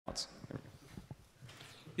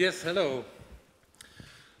Yes, hello.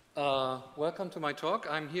 Welcome to my talk.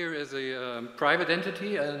 I'm here as a private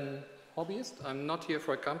entity and hobbyist. I'm not here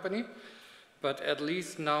for a company, but at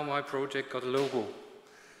least now my project got a logo,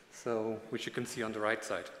 so which you can see on the right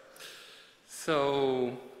side.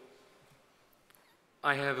 So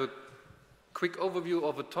I have a quick overview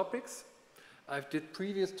of the topics. I did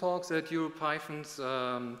previous talks at EuroPythons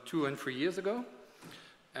 2 and 3 years ago,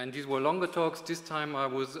 and these were longer talks. This time I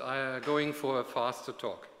was going for a faster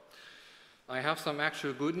talk. I have some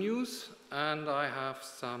actual good news, and I have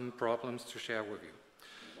some problems to share with you.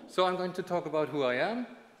 So I'm going to talk about who I am.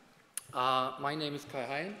 My name is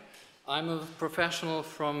Hayen. I'm a professional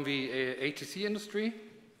from the ATC industry,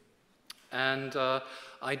 and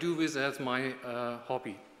I do this as my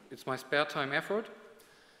hobby. It's my spare time effort.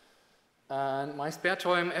 And my spare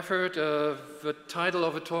time effort, the title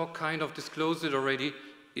of the talk kind of disclosed it already,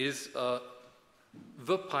 is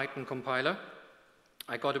the Python compiler.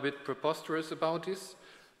 I got a bit preposterous about this,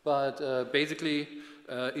 but basically,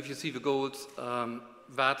 if you see the goals,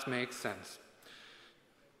 that makes sense.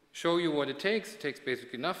 Show you what it takes. It takes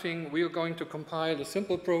basically nothing. We are going to compile a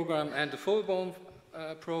simple program and a full-blown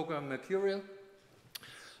program, Mercurial.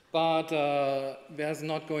 But there's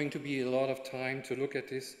not going to be a lot of time to look at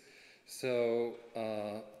this, so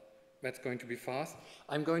that's going to be fast.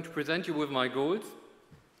 I'm going to present you with my goals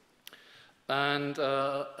and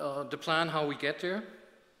the plan how we get there.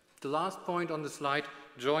 The last point on the slide,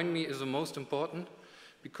 join me, is the most important,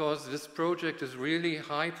 because this project is really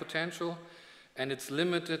high potential and it's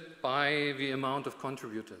limited by the amount of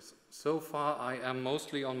contributors. So far I am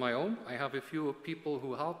mostly on my own. I have a few people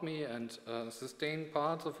who help me and sustain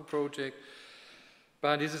parts of the project,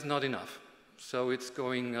 but this is not enough. So it's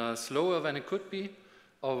going slower than it could be,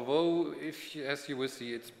 although, as you will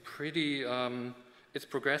see, it's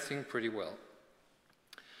progressing pretty well.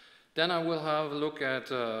 Then I will have a look at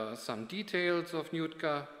some details of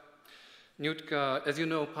Nuitka. Nuitka, as you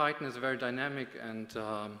know, Python is a very dynamic and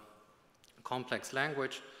complex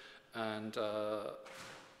language, and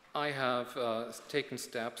I have taken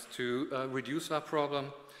steps to reduce that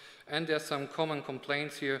problem. And there's some common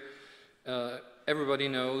complaints here. Everybody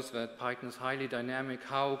knows that Python is highly dynamic.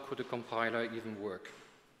 How could a compiler even work?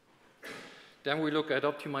 Then we look at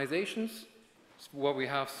optimizations, what we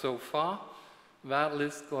have so far. That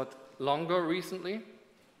list got longer recently.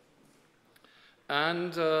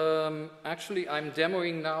 And actually, I'm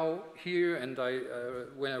demoing now here, and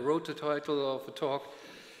when I wrote the title of the talk,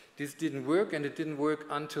 this didn't work, and it didn't work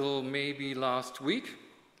until maybe last week,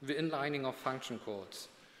 the inlining of function calls,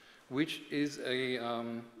 which is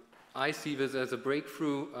I see this as a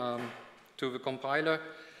breakthrough to the compiler.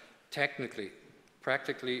 Technically.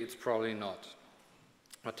 Practically, it's probably not.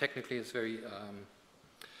 But technically, it's very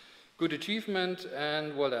good achievement,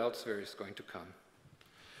 and what else there is going to come.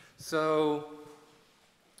 So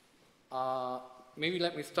maybe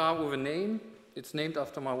let me start with a name. It's named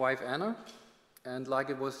after my wife Anna, and like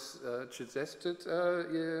it was suggested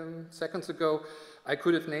seconds ago, I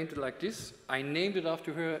could have named it like this. I named it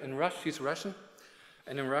after her. In she's Russian,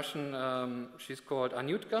 and in Russian she's called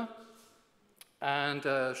Nuitka, and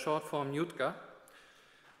short form Nuitka,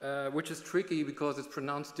 which is tricky because it's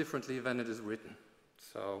pronounced differently than it is written.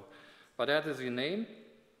 So, but that is the name,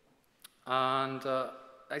 and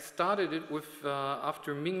I started it with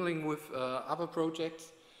after mingling with other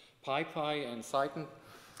projects, PyPy and Cycon,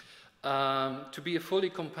 to be a fully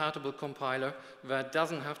compatible compiler that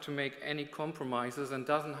doesn't have to make any compromises and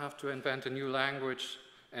doesn't have to invent a new language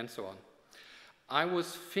and so on. I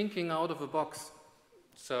was thinking out of the box.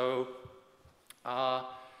 So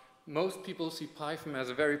most people see Python as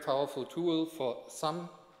a very powerful tool for some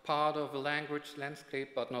part of the language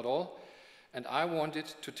landscape, but not all. And I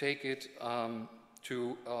wanted to take it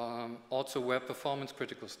to also where performance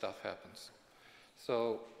critical stuff happens.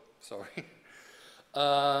 So, sorry.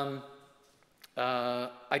 I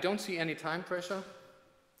don't see any time pressure,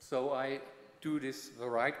 so I do this the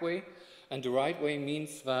right way. And the right way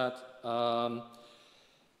means that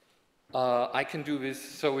I can do this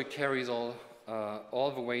so it carries all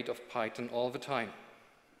the weight of Python all the time.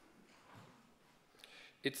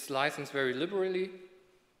 It's licensed very liberally,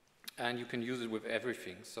 and you can use it with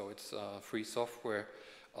everything. So it's free software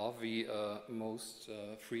of the most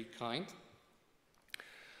free kind.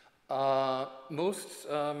 Most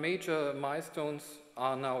major milestones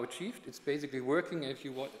are now achieved. It's basically working. If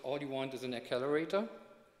you want, all you want is an accelerator.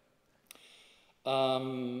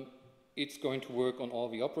 It's going to work on all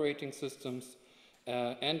the operating systems.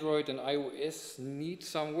 Android and iOS need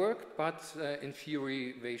some work, but in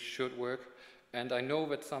theory they should work. And I know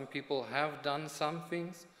that some people have done some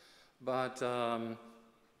things, but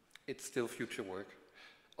it's still future work.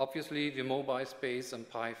 Obviously, the mobile space and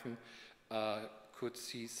Python could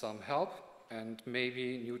see some help, and maybe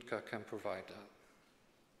Nuitka can provide that.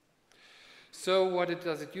 So what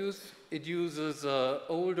does it use? It uses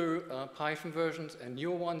older Python versions and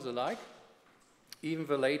newer ones alike. Even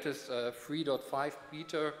the latest 3.5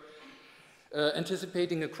 beta.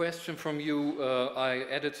 Anticipating a question from you, I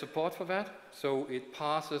added support for that. So it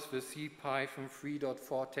passes the CPython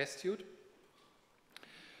 3.4 test suite,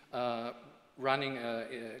 running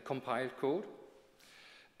compiled code.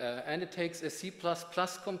 And it takes a C++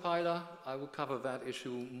 compiler. I will cover that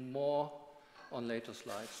issue more on later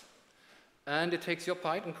slides. And it takes your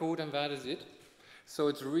Python code, and that is it. So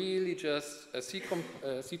it's really just a C++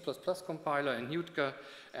 compiler and Nuitka,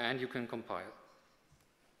 and you can compile.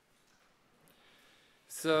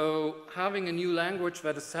 So having a new language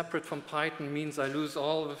that is separate from Python means I lose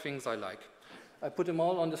all the things I like. I put them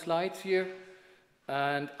all on the slides here,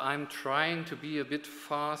 and I'm trying to be a bit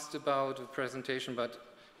fast about the presentation, but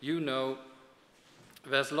you know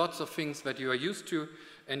there's lots of things that you are used to,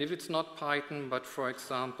 and if it's not Python, but for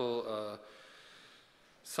example,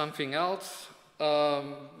 something else,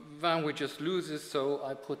 then we just lose it, so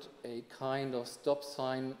I put a kind of stop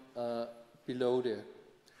sign below there.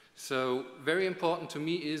 So very important to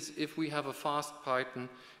me is if we have a fast Python,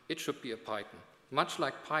 it should be a Python. Much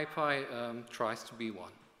like PyPy tries to be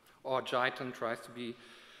one, or Jython tries to be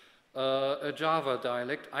a Java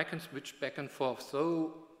dialect, I can switch back and forth.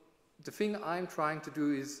 So the thing I'm trying to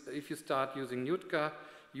do is if you start using Nuitka,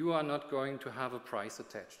 you are not going to have a price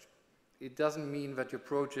attached. It doesn't mean that your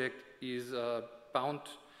project is bound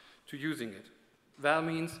to using it. That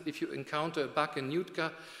means if you encounter a bug in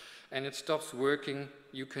Nuitka and it stops working,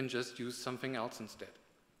 you can just use something else instead.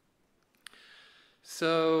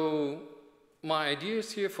 So my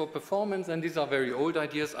ideas here for performance, and these are very old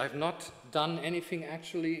ideas, I've not done anything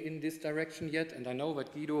actually in this direction yet, and I know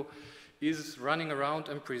that Guido is running around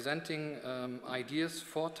and presenting ideas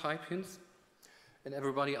for type hints. And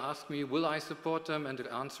everybody asked me, will I support them? And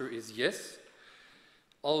the answer is yes.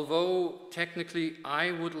 Although technically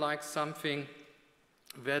I would like something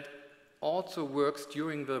that also works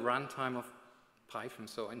during the runtime of Python.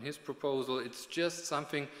 So in his proposal, it's just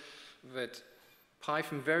something that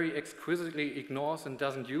Python very exquisitely ignores and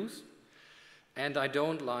doesn't use. And I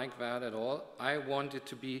don't like that at all. I want it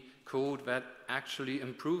to be code that actually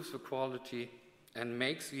improves the quality and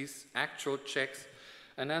makes these actual checks,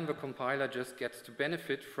 and then the compiler just gets to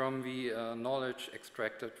benefit from the knowledge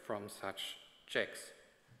extracted from such checks.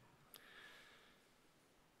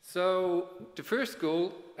 So the first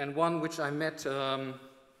goal, and one which I met a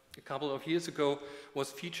couple of years ago,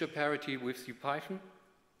 was feature parity with CPython.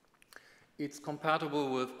 It's compatible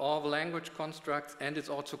with all the language constructs, and it's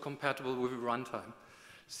also compatible with runtime.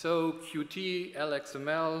 So Qt,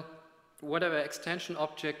 LXML, whatever extension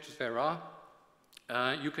objects there are,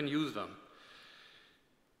 you can use them.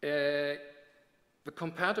 The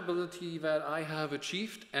compatibility that I have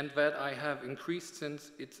achieved and that I have increased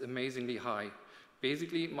since, it's amazingly high.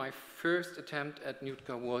 Basically, my first attempt at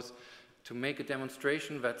Nuitka was to make a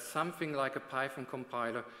demonstration that something like a Python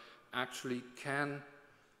compiler actually can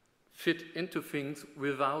fit into things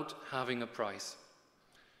without having a price.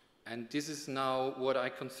 And this is now what I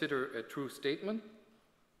consider a true statement.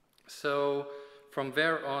 So from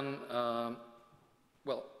there on,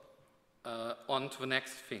 on to the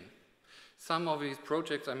next thing. Some of these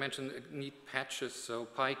projects I mentioned need patches, so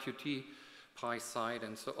PyQt, PySide,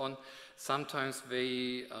 and so on. Sometimes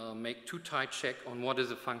they make too tight check on what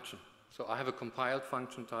is a function. So I have a compiled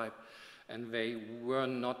function type, and they were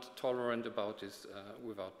not tolerant about this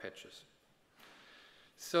without patches.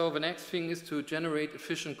 So the next thing is to generate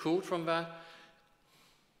efficient code from that.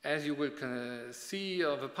 As you will see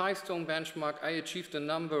of the PyStone benchmark, I achieved a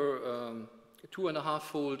number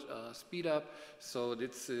 2.5-fold speed up. So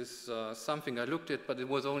this is something I looked at, but it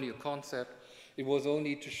was only a concept. It was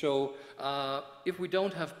only to show if we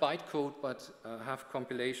don't have bytecode but have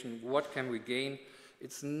compilation, what can we gain?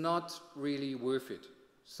 It's not really worth it.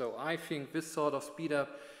 So I think this sort of speed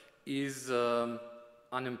up is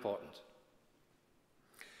unimportant.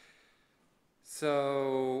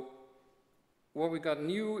 So what we got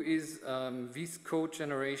new is this code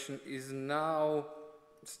generation is now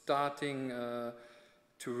starting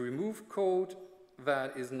to remove code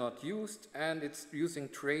that is not used, and it's using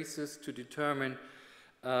traces to determine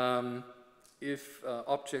if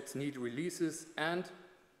objects need releases, and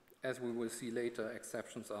as we will see later,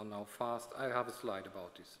 exceptions are now fast. I have a slide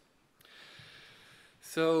about this.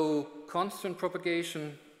 So constant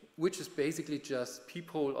propagation, which is basically just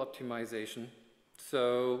peephole optimization.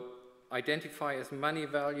 So identify as many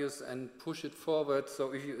values and push it forward.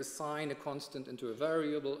 So if you assign a constant into a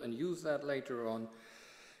variable and use that later on,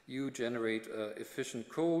 you generate efficient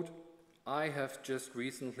code. I have just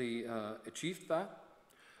recently achieved that.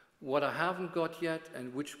 What I haven't got yet,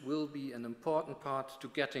 and which will be an important part to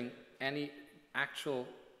getting any actual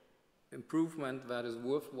improvement that is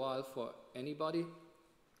worthwhile for anybody,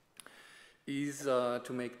 is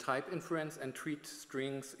to make type inference and treat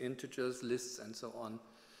strings, integers, lists, and so on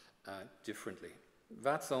differently.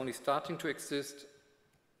 That's only starting to exist.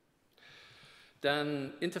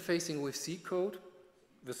 Then interfacing with C code,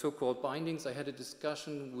 the so-called bindings. I had a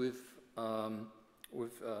discussion with a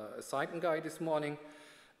Cython guy this morning.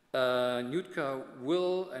 Nuitka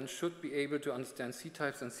will and should be able to understand C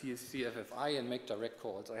types and CFFI and make direct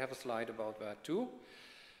calls. I have a slide about that too.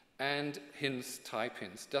 And hints, type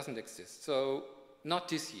hints, doesn't exist. So not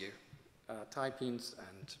this year, type hints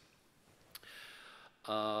and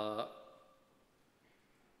so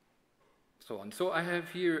on. So I have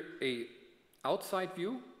here a outside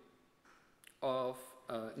view of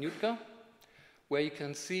Nuitka, where you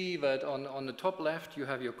can see that on the top left you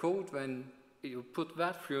have your code. When you put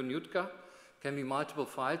that through Nuitka, can be multiple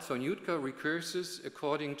files. So Nuitka recurses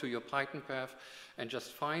according to your Python path and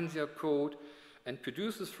just finds your code and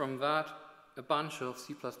produces from that a bunch of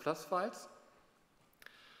C++ files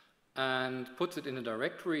and puts it in a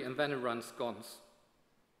directory, and then it runs scons.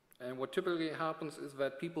 And what typically happens is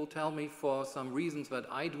that people tell me, for some reasons that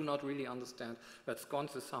I do not really understand, that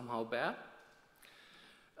scons is somehow bad.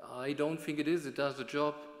 I don't think it is. It does the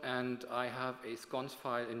job, and I have a scons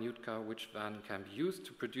file in Nuitka which then can be used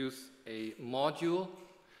to produce a module.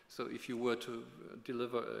 So if you were to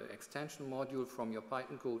deliver an extension module from your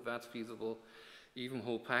Python code, that's feasible, even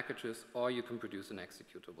whole packages, or you can produce an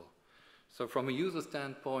executable. So from a user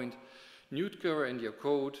standpoint, Nuitka and your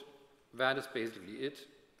code, that is basically it.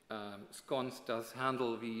 Scons does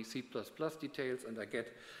handle the C++ details, and I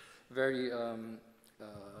get very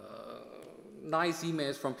nice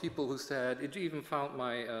emails from people who said, it even found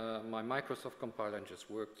my, my Microsoft compiler and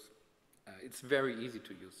just works. It's very easy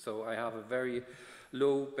to use, so I have a very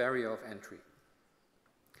low barrier of entry.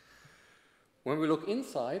 When we look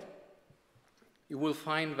inside, you will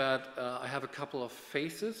find that I have a couple of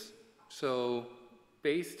faces. So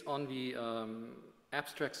based on the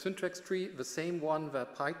abstract syntax tree, the same one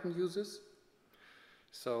that Python uses.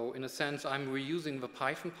 So in a sense, I'm reusing the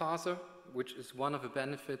Python parser, which is one of the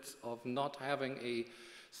benefits of not having a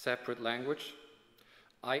separate language.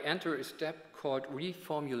 I enter a step called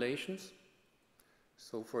reformulations.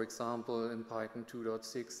 So for example, in Python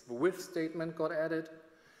 2.6, the with statement got added,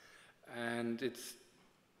 and it's,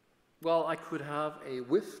 well, I could have a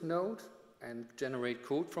with node and generate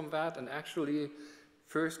code from that, and actually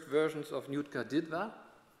first versions of Nuitka did that.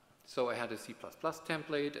 So I had a C++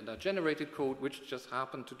 template, and I generated code which just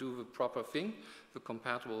happened to do the proper thing, the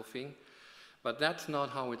compatible thing. But that's not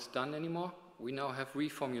how it's done anymore. We now have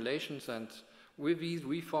reformulations, and with these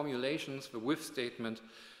reformulations, the with statement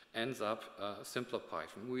ends up simpler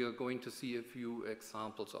Python. We are going to see a few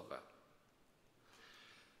examples of that.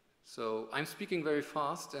 So I'm speaking very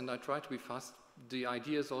fast, and I try to be fast. The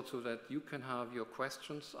idea is also that you can have your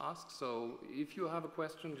questions asked. So if you have a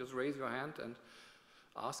question, just raise your hand and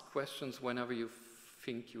ask questions whenever you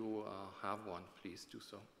think you have one. Please do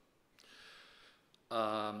so.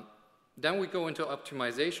 Then we go into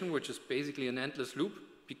optimization, which is basically an endless loop.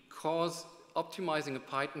 Because optimizing a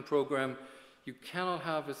Python program, you cannot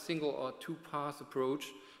have a single or two-pass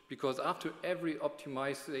approach, because after every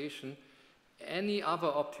optimization, any other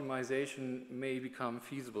optimization may become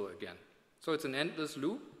feasible again. So it's an endless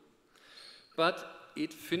loop, but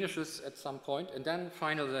it finishes at some point, and then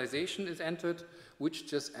finalization is entered, which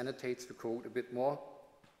just annotates the code a bit more.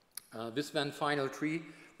 This then final tree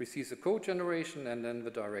receives a code generation and then the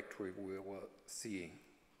directory we were seeing.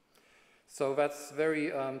 So that's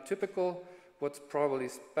very typical. What's probably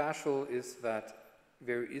special is that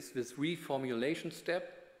there is this reformulation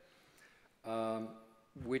step,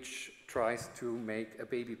 which tries to make a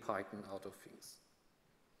baby Python out of things.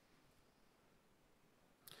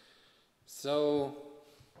 So,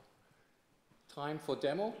 time for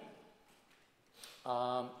demo.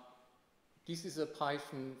 This is a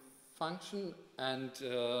Python function, and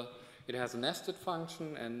it has a nested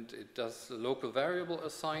function, and it does local variable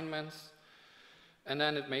assignments, and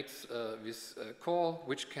then it makes this call,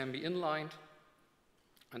 which can be inlined.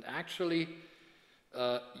 And actually,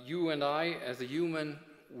 you and I, as a human,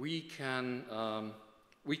 we can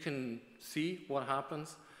see what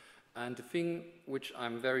happens. And the thing which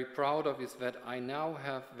I'm very proud of is that I now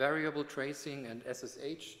have variable tracing and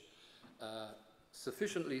SSH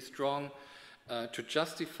sufficiently strong, to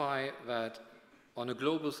justify that on a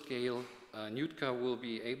global scale, Nuitka will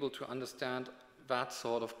be able to understand that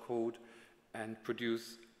sort of code and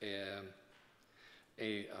produce a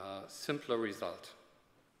simpler result.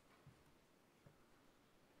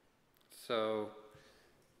 So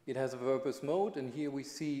it has a verbose mode, and here we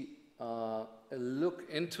see a look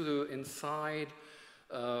into inside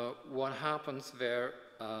what happens there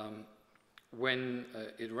when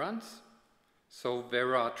it runs. So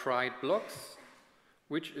there are tried blocks,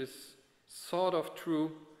 which is sort of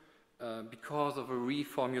true because of a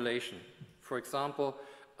reformulation. For example,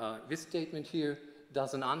 this statement here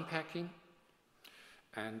does an unpacking,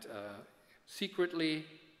 and secretly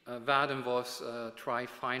that involves try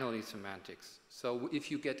finally semantics. So if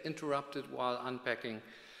you get interrupted while unpacking,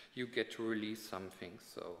 you get to release something.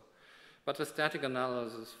 But the static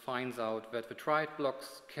analysis finds out that the tried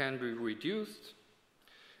blocks can be reduced.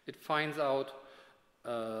 It finds out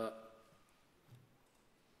that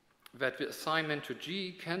the assignment to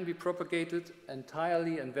G can be propagated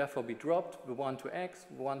entirely and therefore be dropped, the one to X,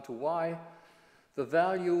 the one to Y. The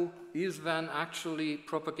value is then actually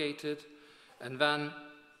propagated, and then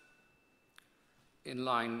in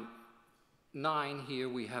line 9 here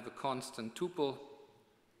we have a constant tuple,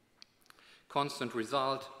 constant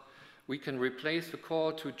result. We can replace the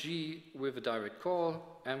call to G with a direct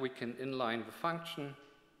call, and we can inline the function.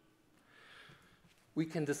 We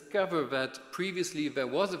can discover that previously there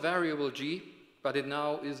was a variable G, but it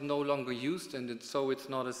now is no longer used, and so it's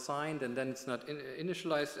not assigned, and then it's not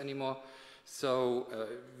initialized anymore. So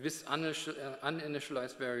this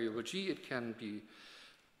uninitialized variable G, it can be,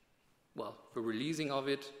 well, the releasing of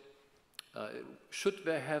it. Should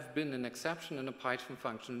there have been an exception in a Python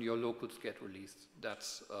function, your locals get released.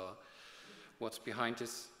 That's what's behind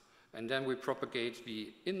this. And then we propagate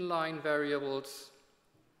the inline variables,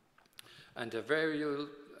 and the variable,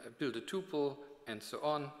 build a tuple, and so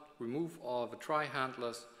on, remove all the try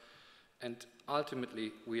handlers, and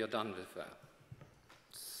ultimately we are done with that.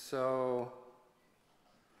 So,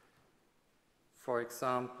 for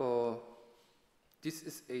example, this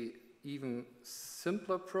is a even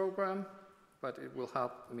simpler program, but it will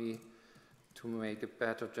help me to make a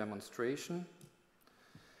better demonstration.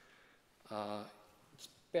 It's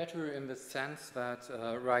better in the sense that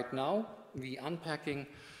right now, the unpacking,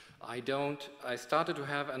 I started to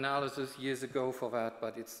have analysis years ago for that,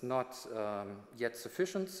 but it's not yet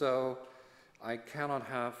sufficient, so I cannot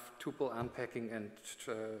have tuple unpacking and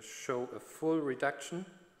show a full reduction.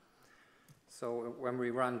 So when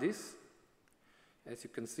we run this, as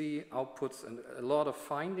you can see, outputs a lot of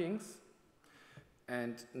findings.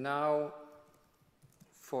 And now,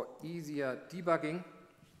 for easier debugging,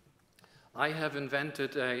 I have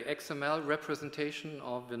invented a XML representation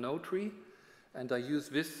of the node tree, and I use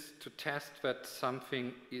this to test that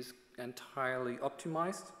something is entirely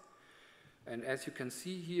optimized. And as you can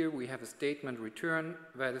see here, we have a statement return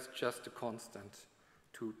that is just a constant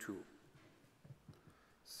 2, 2.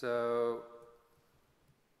 So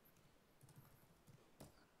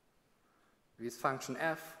this function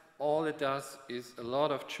f, all it does is a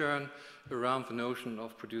lot of churn around the notion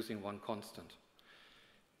of producing one constant.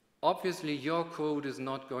 Obviously, your code is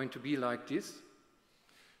not going to be like this,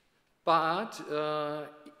 but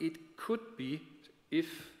it could be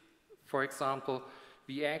if, for example,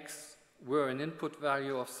 the x were an input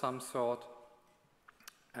value of some sort,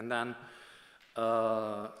 and then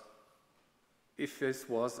if this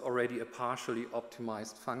was already a partially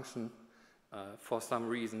optimized function for some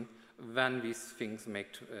reason, then these things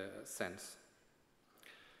make sense.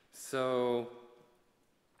 So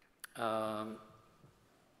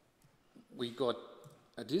we got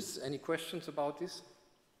this. Any questions about this?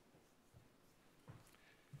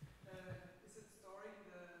 Is it storing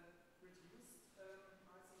the reduced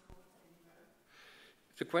Python code anywhere?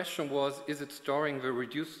 The question was, is it storing the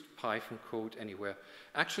reduced Python code anywhere?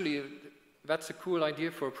 Actually, that's a cool idea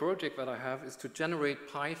for a project that I have, is to generate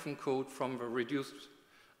Python code from the reduced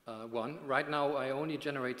one. Right now, I only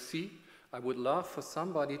generate C. I would love for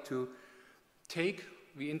somebody to take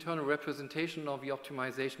the internal representation of the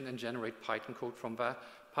optimization and generate Python code from that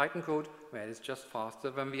Python code, where it's just faster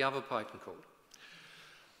than the other Python code.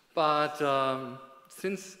 But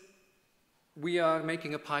since we are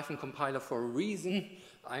making a Python compiler for a reason,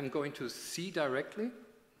 I'm going to C directly.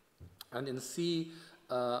 And in C,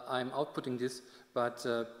 I'm outputting this, but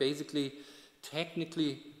basically,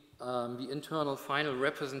 technically, the internal final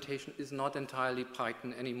representation is not entirely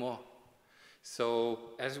Python anymore.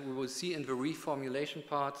 So as we will see in the reformulation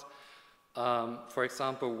part, for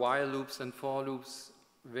example, while loops and for loops,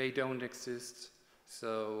 they don't exist.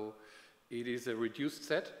 So it is a reduced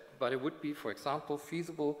set, but it would be, for example,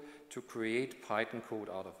 feasible to create Python code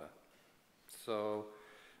out of that. So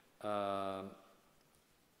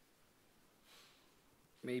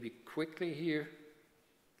maybe quickly here.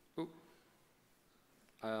 Oop.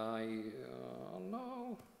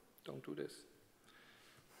 No, don't do this.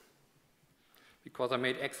 Because I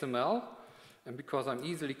made XML, and because I'm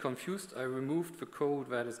easily confused, I removed the code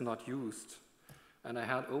that is not used. And I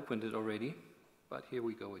had opened it already, but here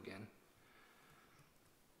we go again.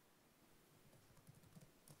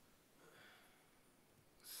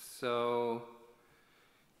 So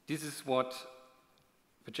this is what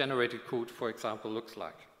the generated code, for example, looks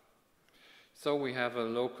like. So we have a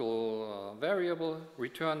local variable,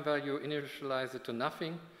 return value, initialize it to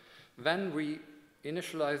nothing. Then we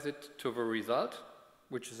initialize it to the result,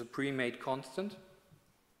 which is a pre-made constant.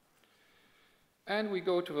 And we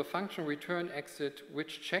go to the function return exit,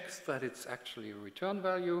 which checks that it's actually a return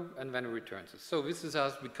value, and then returns it. So this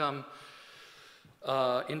has become,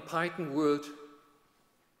 in Python world,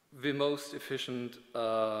 the most efficient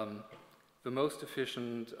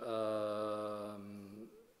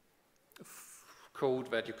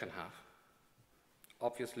code that you can have.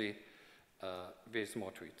 Obviously, there's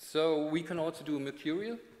more to it. So we can also do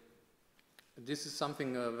mercurial. This is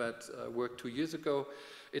something that worked 2 years ago.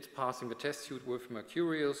 It's passing the test suite with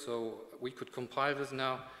mercurial, so we could compile this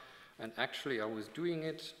now. And actually, I was doing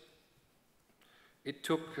it. It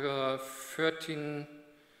took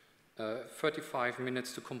 35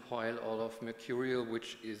 minutes to compile all of mercurial,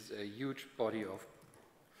 which is a huge body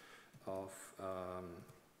of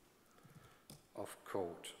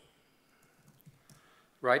code.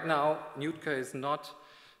 Right now, Nuitka is not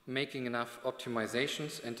making enough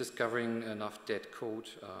optimizations and discovering enough dead code,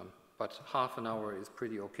 but half an hour is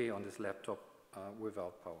pretty okay on this laptop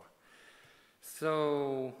without power.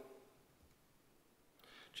 So,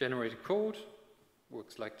 generated code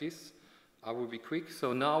works like this. I will be quick.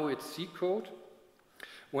 So now it's C code.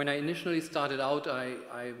 When I initially started out,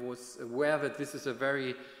 I was aware that this is a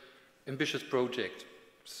very ambitious project.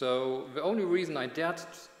 So the only reason I dared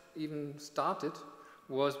even start it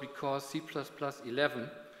was because C++11,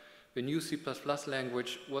 the new C++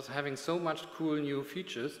 language, was having so much cool new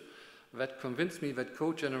features that convinced me that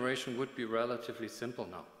code generation would be relatively simple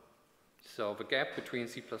now. So the gap between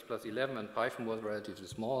C++11 and Python was relatively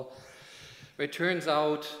small. It turns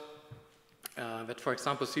out that, for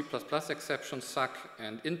example, C++ exceptions suck,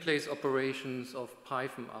 and in-place operations of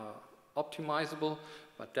Python are optimizable,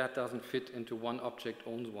 but that doesn't fit into one object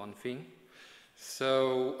owns one thing.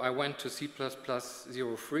 So I went to C++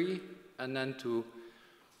 03 and then to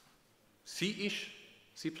C-ish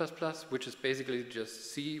C++, which is basically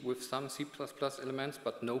just C with some C++ elements,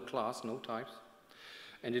 but no class, no types.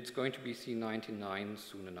 And it's going to be C99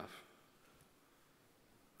 soon enough.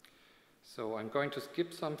 So I'm going to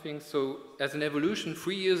skip something. So as an evolution,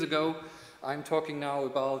 3 years ago, I'm talking now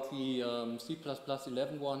about the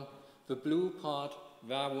C++11 one. The blue part,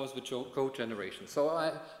 that was the code generation. So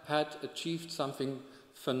I had achieved something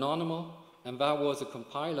phenomenal, and that was a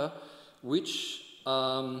compiler which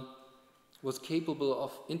was capable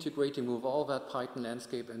of integrating with all that Python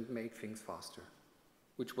landscape and make things faster,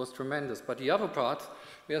 which was tremendous. But the other parts,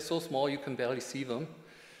 they are so small you can barely see them.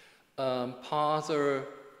 Parser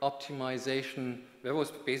optimization, there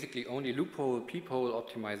was basically only loophole, peephole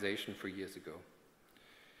optimization 3 years ago.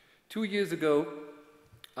 2 years ago,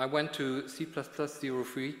 I went to C++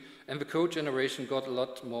 03, and the code generation got a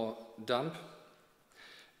lot more dumb,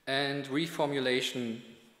 and reformulation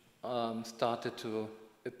started to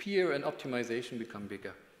appear and optimization become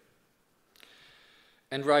bigger.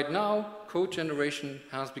 And right now, code generation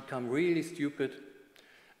has become really stupid,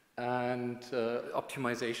 and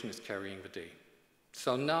optimization is carrying the day.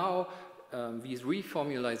 So now, these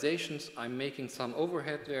reformulations, I'm making some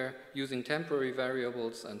overhead there, using temporary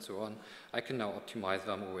variables and so on. I can now optimize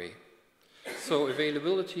them away. So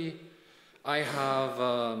availability, I have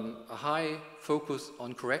a high focus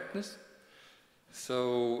on correctness.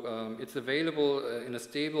 So it's available in a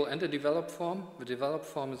stable and a developed form. The developed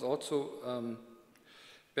form is also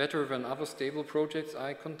better than other stable projects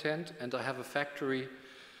I contend, and I have a factory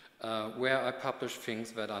where I publish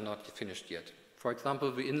things that are not finished yet. For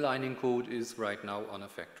example, the inlining code is right now on a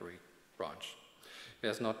factory branch.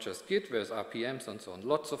 There's not just Git, there's RPMs and so on.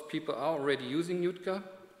 Lots of people are already using Nuitka.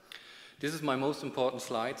 This is my most important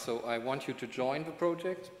slide, so I want you to join the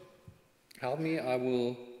project. Help me, I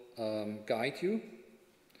will guide you.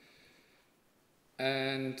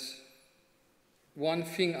 And one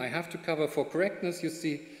thing I have to cover for correctness, you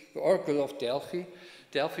see the Oracle of Delphi.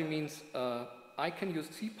 Delphi means I can use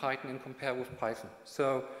CPython and compare with Python.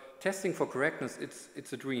 So testing for correctness,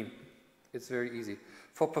 it's a dream. It's very easy.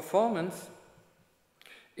 For performance,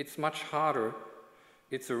 it's much harder.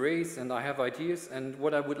 It's a race and I have ideas, and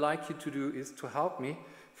what I would like you to do is to help me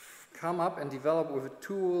come up and develop with a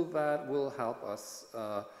tool that will help us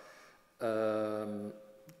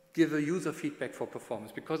give a user feedback for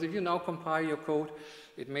performance. Because if you now compile your code,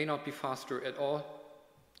 it may not be faster at all,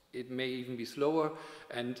 it may even be slower,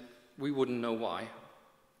 and we wouldn't know why.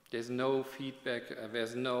 There's no feedback,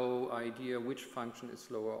 there's no idea which function is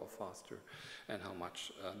slower or faster and how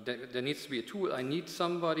much. There needs to be a tool. I need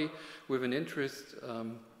somebody with an interest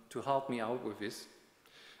to help me out with this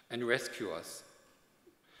and rescue us.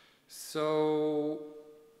 So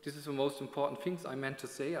this is the most important things I meant to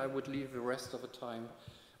say. I would leave the rest of the time,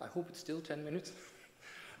 I hope it's still 10 minutes,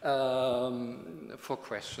 for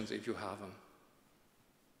questions if you have them.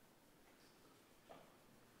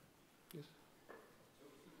 Yes? So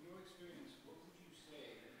in your experience, what would you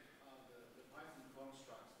say are the Python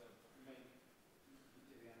constructs that make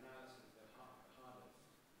the analysis the hardest,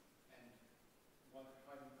 and what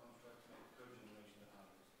Python constructs make code generation the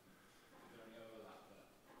hardest? Is there any overlap there?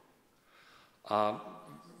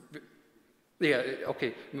 Yeah,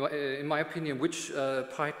 okay. In my opinion, which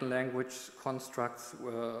Python language constructs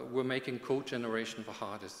were making code generation the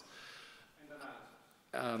hardest?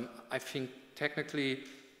 I think technically,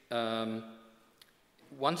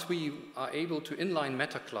 once we are able to inline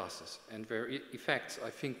meta classes and their effects,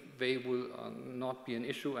 I think they will not be an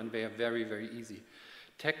issue, and they are very, very easy.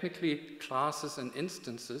 Technically, classes and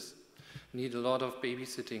instances need a lot of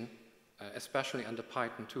babysitting, especially under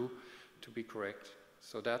Python 2, to be correct.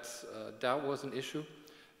 So that was an issue,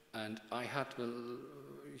 and I had a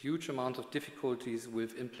huge amount of difficulties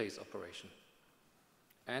with in-place operation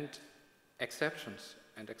and exceptions,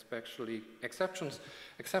 and especially exceptions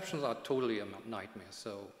are totally a nightmare.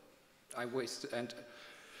 So I wasted, and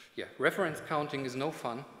yeah, reference counting is no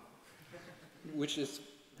fun, which is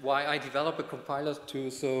why I develop a compiler too,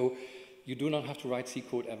 so you do not have to write C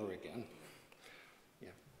code ever again. Yeah.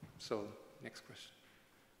 So next question.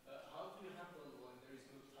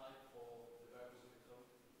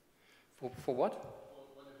 For what?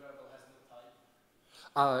 When a variable has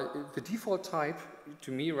no type. The default type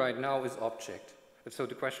to me right now is object. So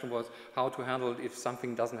the question was how to handle it if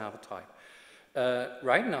something doesn't have a type.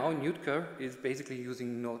 Right now, Nuitka is basically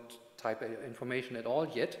using no type information at all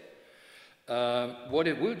yet. What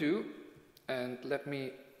it will do, and let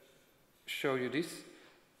me show you this,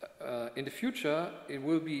 in the future it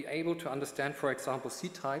will be able to understand, for example, C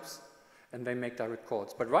types, and they make direct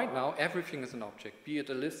calls. But right now, everything is an object, be it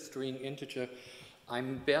a list, string, integer.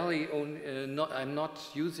 I'm not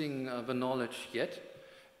using the knowledge yet.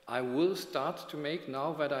 I will start to make,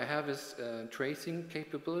 now that I have this tracing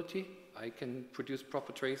capability, I can produce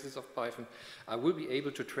proper traces of Python. I will be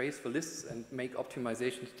able to trace the lists and make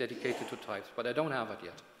optimizations dedicated to types, but I don't have it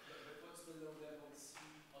yet. But what's the low-level C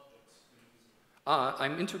objects you're using?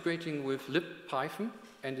 I'm integrating with libpython,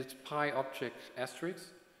 and it's PyObject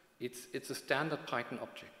asterisk. It's a standard Python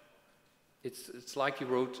object. It's like you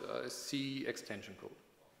wrote a C extension code.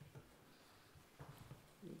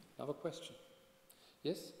 Another question?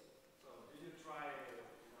 Yes? So did you try, into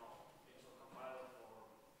a compiler for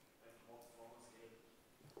like more performance gain?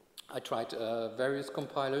 I tried various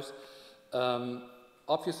compilers.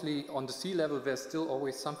 Obviously, on the C level, there's still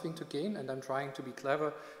always something to gain, and I'm trying to be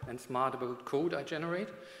clever and smart about code I generate.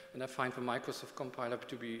 And I find the Microsoft compiler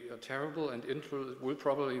to be terrible, and Intel will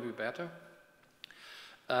probably be better.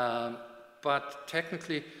 But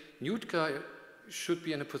technically, Nuitka should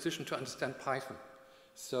be in a position to understand Python.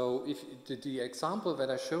 So if the example that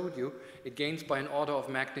I showed you, it gains by an order of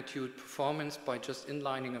magnitude performance by just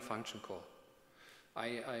inlining a function call.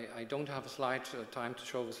 I don't have a slide time to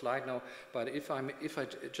show the slide now, but if I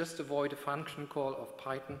just avoid a function call of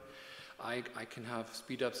Python, I can have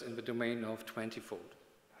speedups in the domain of 20-fold,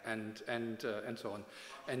 and so on.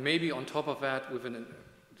 And maybe on top of that, with a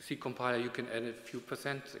C compiler, you can add a few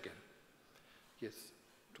percent again. Yes,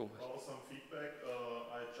 Thomas. Well, some feedback.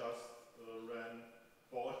 I just ran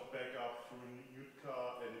bulk backup through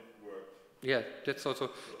Nuitka, and it worked. Yeah, that's also.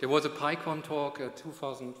 There was a PyCon talk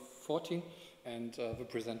 2014. And the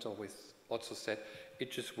presenter also said,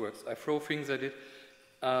 it just works. I throw things at it.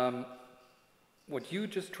 What you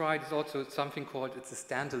just tried is also something called, it's a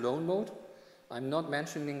standalone mode. I'm not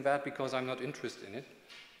mentioning that because I'm not interested in it.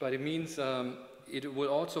 But it means it will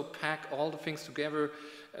also pack all the things together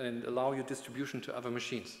and allow you distribution to other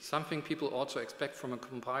machines. Something people also expect from a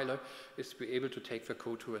compiler is to be able to take the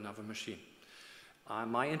code to another machine.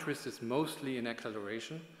 My interest is mostly in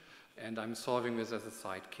acceleration, and I'm solving this as a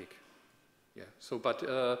sidekick. Yeah, so, but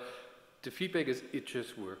the feedback is it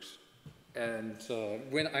just works. And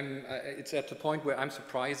when it's at the point where I'm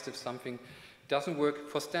surprised if something doesn't work.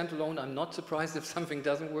 For standalone, I'm not surprised if something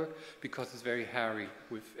doesn't work, because it's very hairy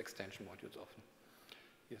with extension modules often.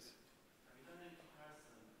 Yes? Have you done any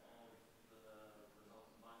comparison of the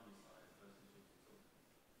resulting binary size versus the bytecode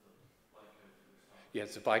that would start?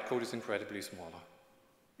 Yes, the bytecode is incredibly smaller.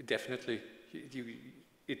 Definitely.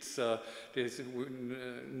 There's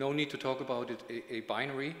no need to talk about it. A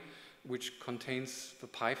binary which contains the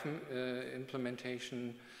Python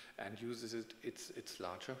implementation and uses it, it's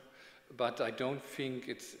larger. But I don't think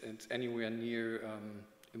it's anywhere near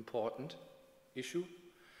important issue.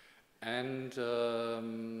 And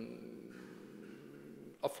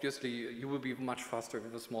obviously, you will be much faster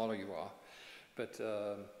the smaller you are. But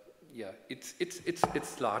yeah,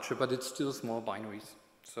 it's larger, but it's still small binaries.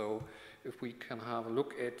 So if we can have a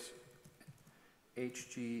look at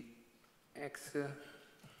HGX,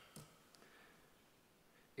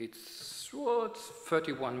 it's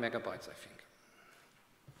 31 megabytes, I think.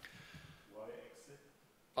 Why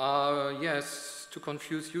exe? Yes, to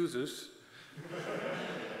confuse users.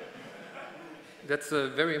 That's a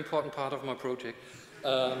very important part of my project.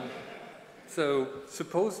 So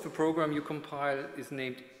suppose the program you compile is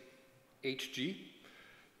named HG.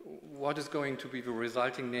 What is going to be the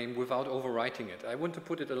resulting name without overwriting it? I want to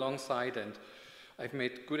put it alongside, and I've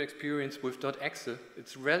made good experience with .exe.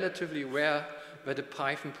 It's relatively rare that a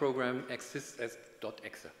Python program exists as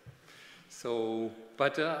 .exe. So,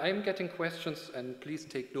 but I'm getting questions, and please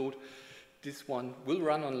take note, this one will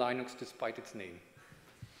run on Linux despite its name.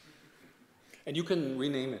 And you can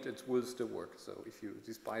rename it, it will still work, so if you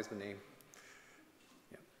despise the name.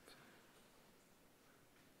 Yeah.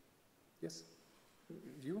 Yes?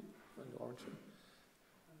 You? And orange. Do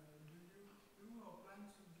you or plan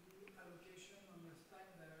to do allocation on the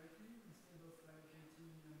stack directly instead of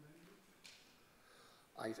allocating manually?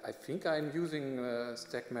 I think I'm using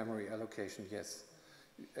stack memory allocation, yes.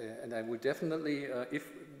 And I will definitely,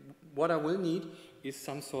 what I will need is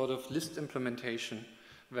some sort of list implementation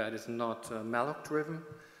that is not malloc driven.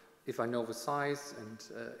 If I know the size and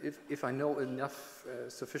if I know enough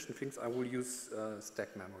sufficient things, I will use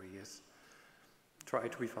stack memory, yes. Try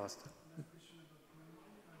to be faster. Last question about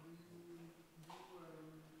memory. Do you do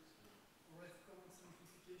ref count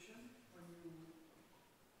simplification when you,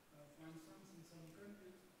 for instance, in some code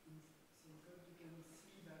you can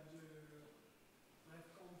see that the ref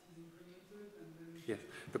count is incremented and then... Yes.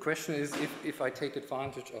 The question is if I take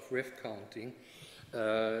advantage of ref counting,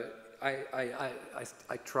 I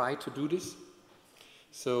try to do this.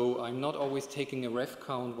 So I'm not always taking a ref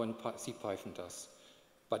count when CPython does.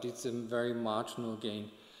 But it's a very marginal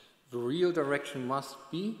gain. The real direction must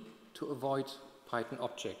be to avoid Python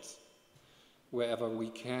objects wherever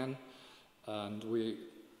we can, and we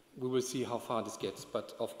will see how far this gets.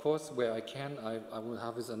 But of course, where I can, I will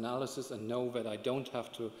have this analysis and know that I don't have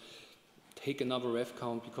to take another ref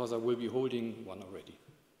count because I will be holding one already.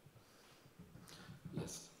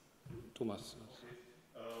 Yes, Thomas.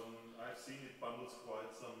 I've seen it bundles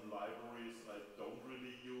quite some libraries I don't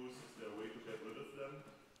really use. Is there a way to get rid of them?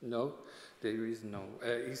 No, there is no.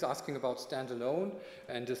 He's asking about standalone,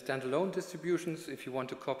 and the standalone distributions, if you want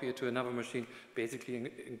to copy it to another machine,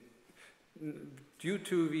 basically due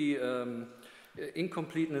to the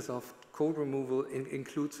incompleteness of code removal,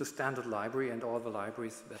 includes the standard library and all the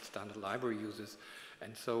libraries that standard library uses.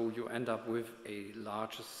 And so you end up with a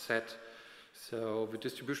larger set. So the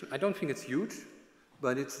distribution, I don't think it's huge,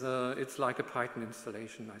 but it's like a Python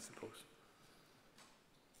installation, I suppose.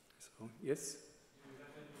 So, yes?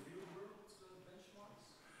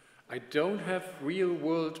 I don't have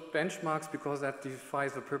real-world benchmarks because that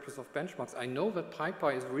defies the purpose of benchmarks. I know that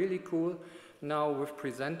PyPy is really cool now with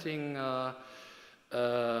presenting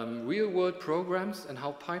real-world programs and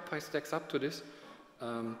how PyPy stacks up to this.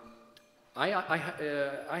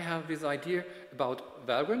 I have this idea about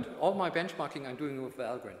Valgrind. All my benchmarking I'm doing with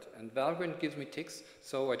Valgrind. And Valgrind gives me ticks,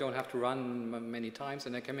 so I don't have to run many times,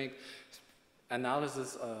 and I can make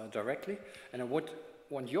analysis directly. And I would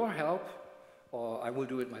want your help, or I will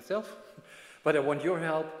do it myself, but I want your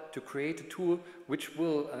help to create a tool which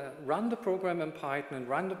will run the program in Python and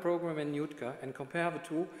run the program in Nuitka and compare the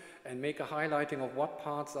two and make a highlighting of what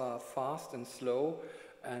parts are fast and slow.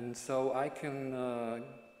 And so I can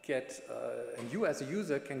get, and you as a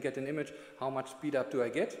user can get an image, how much speed up do I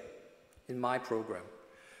get in my program.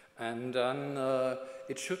 And then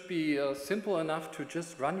it should be simple enough to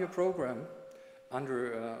just run your program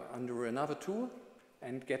under another tool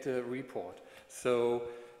and get a report. So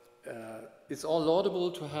it's all laudable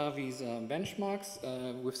to have these benchmarks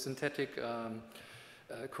with synthetic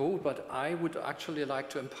code, but I would actually like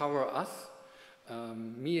to empower us,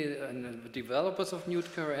 me and the developers of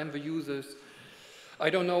Nuitka and the users. I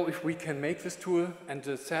don't know if we can make this tool, and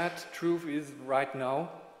the sad truth is right now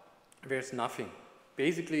there's nothing.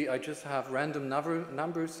 Basically, I just have random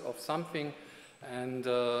numbers of something, and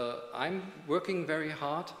I'm working very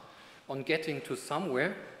hard on getting to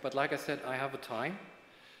somewhere, but like I said, I have a time,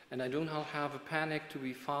 and I do not have a panic to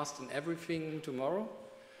be fast in everything tomorrow.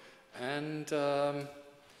 And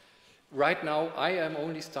right now, I am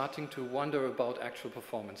only starting to wonder about actual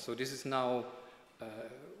performance. So this is now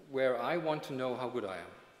where I want to know how good I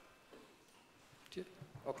am.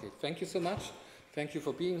 Okay, thank you so much. Thank you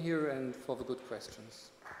for being here and for the good questions.